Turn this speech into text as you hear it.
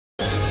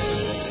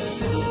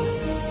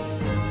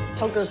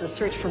How goes the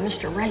search for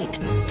Mr. Right?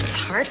 It's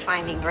hard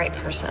finding the right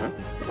person.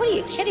 What are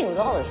you kidding with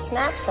all the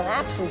snaps and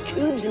apps and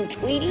tubes and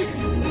tweeties?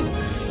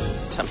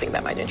 Something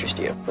that might interest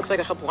you. Looks like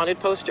a help wanted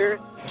poster.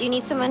 Do you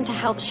need someone to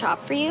help shop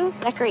for you?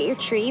 Decorate your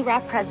tree,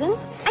 wrap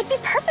presents? I'd be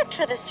perfect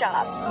for this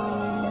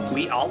job.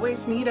 We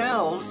always need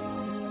elves.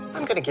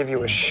 I'm gonna give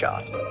you a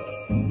shot.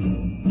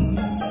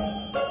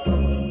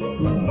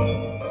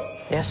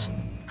 Yes?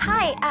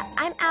 Hi,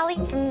 I'm Allie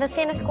from the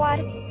Santa Squad.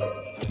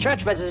 The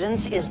church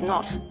residence is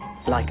not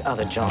like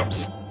other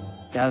jobs.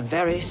 There are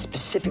very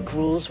specific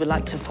rules we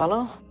like to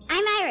follow.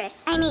 I'm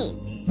Iris. I'm E.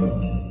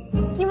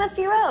 You must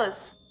be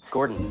Rose.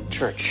 Gordon,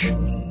 church.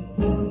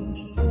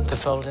 The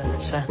folder,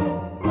 sir?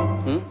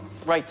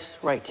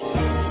 Right.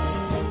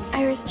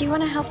 Iris, do you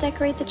want to help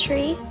decorate the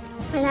tree?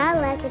 We're not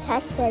allowed to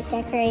touch those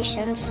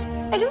decorations.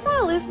 I just want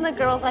to loosen the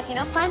girls up,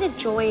 find the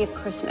joy of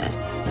Christmas.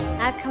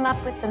 I've come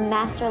up with the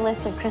master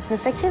list of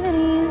Christmas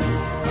activities.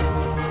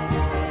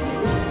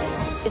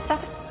 Is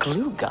that a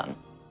glue gun?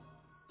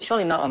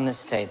 Surely not on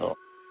this table.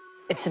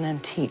 It's an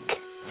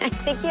antique. I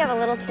think you have a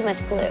little too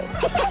much glue.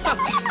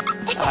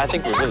 I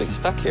think we're really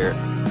stuck here.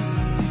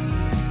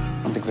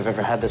 I don't think we've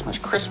ever had this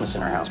much Christmas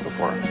in our house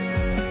before.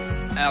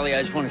 Allie,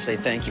 I just want to say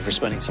thank you for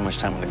spending so much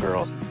time with the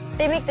girls.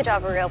 They make the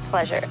job a real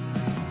pleasure.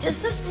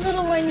 Does this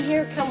little one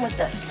here come with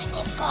a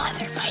single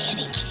father by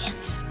any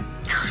chance?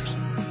 Connie.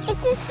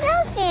 It's a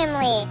Snow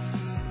family.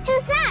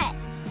 Who's that?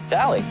 It's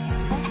Allie.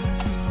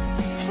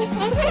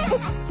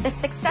 The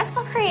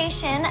successful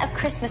creation of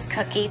Christmas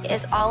cookies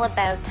is all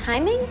about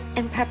timing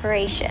and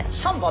preparation.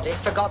 Somebody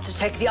forgot to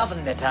take the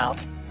oven mitt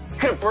out.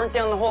 Could have burnt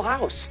down the whole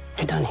house.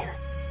 You're done here.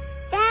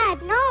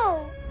 Dad,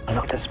 no.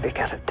 Not to speak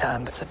out of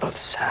turn, but they're both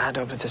sad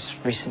over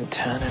this recent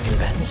turn in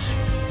events.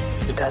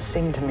 It does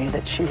seem to me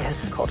that she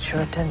has caught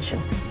your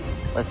attention.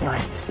 It was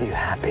nice to see you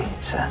happy,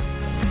 sir.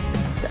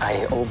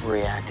 I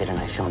overreacted and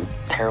I feel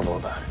terrible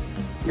about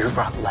it. You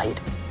brought light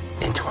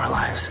into our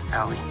lives,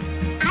 Allie.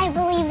 I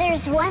believe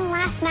there's one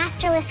last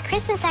masterless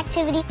Christmas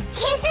activity.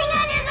 Kissing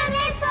under the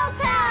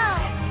mistletoe!